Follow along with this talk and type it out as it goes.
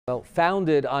Well,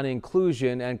 founded on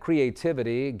inclusion and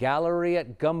creativity, Gallery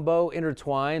at Gumbo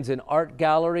intertwines an art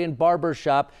gallery and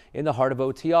barbershop in the heart of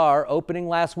OTR. Opening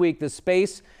last week, the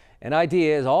space and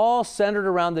idea is all centered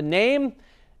around the name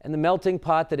and the melting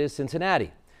pot that is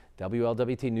Cincinnati.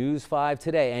 WLWT News 5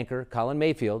 Today anchor Colin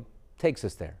Mayfield takes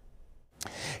us there.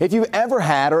 If you've ever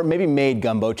had or maybe made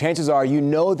gumbo, chances are you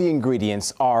know the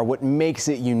ingredients are what makes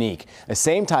it unique. The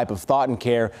same type of thought and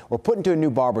care were put into a new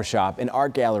barbershop and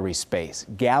art gallery space,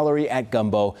 Gallery at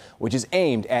Gumbo, which is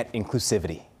aimed at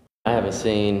inclusivity. I haven't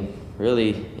seen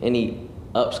really any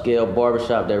upscale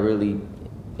barbershop that really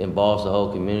involves the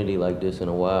whole community like this in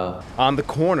a while. On the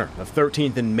corner of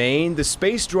 13th and Main, the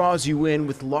space draws you in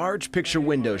with large picture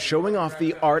windows showing off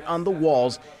the art on the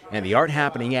walls and the art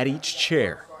happening at each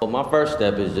chair. Well, my first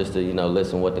step is just to,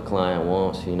 listen what the client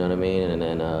wants, you know what I mean, and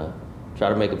then try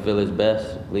to make him feel his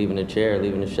best, leaving the chair,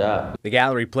 leaving the shop. The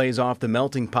gallery plays off the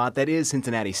melting pot that is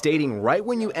Cincinnati, stating right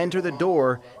when you enter the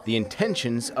door the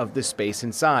intentions of the space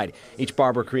inside. Each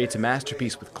barber creates a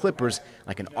masterpiece with clippers,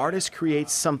 like an artist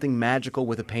creates something magical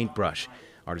with a paintbrush.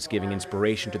 Artists giving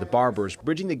inspiration to the barbers,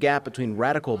 bridging the gap between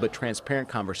radical but transparent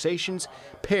conversations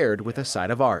paired with a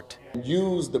side of art.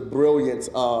 Use the brilliance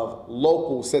of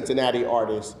local Cincinnati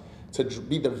artists to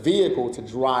be the vehicle to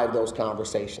drive those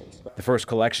conversations. The first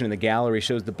collection in the gallery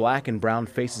shows the black and brown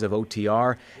faces of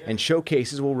OTR, and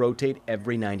showcases will rotate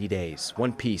every 90 days.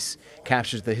 One piece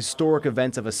captures the historic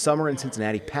events of a summer in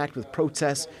Cincinnati packed with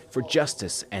protests for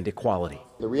justice and equality.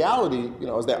 The reality,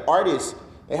 is that artists,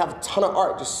 they have a ton of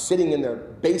art just sitting in their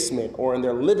basement or in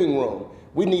their living room.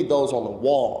 We need those on the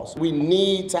walls. We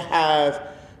need to have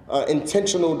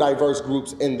intentional, diverse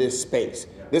groups in this space.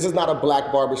 This is not a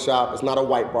black barbershop, it's not a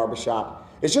white barbershop,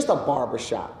 it's just a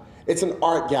barbershop. It's an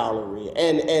art gallery,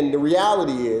 and the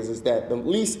reality is that the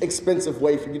least expensive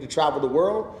way for you to travel the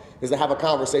world is to have a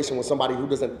conversation with somebody who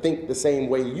doesn't think the same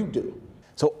way you do.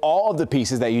 So all of the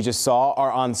pieces that you just saw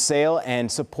are on sale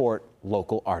and support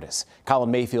local artists.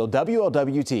 Colin Mayfield,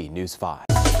 WLWT News 5.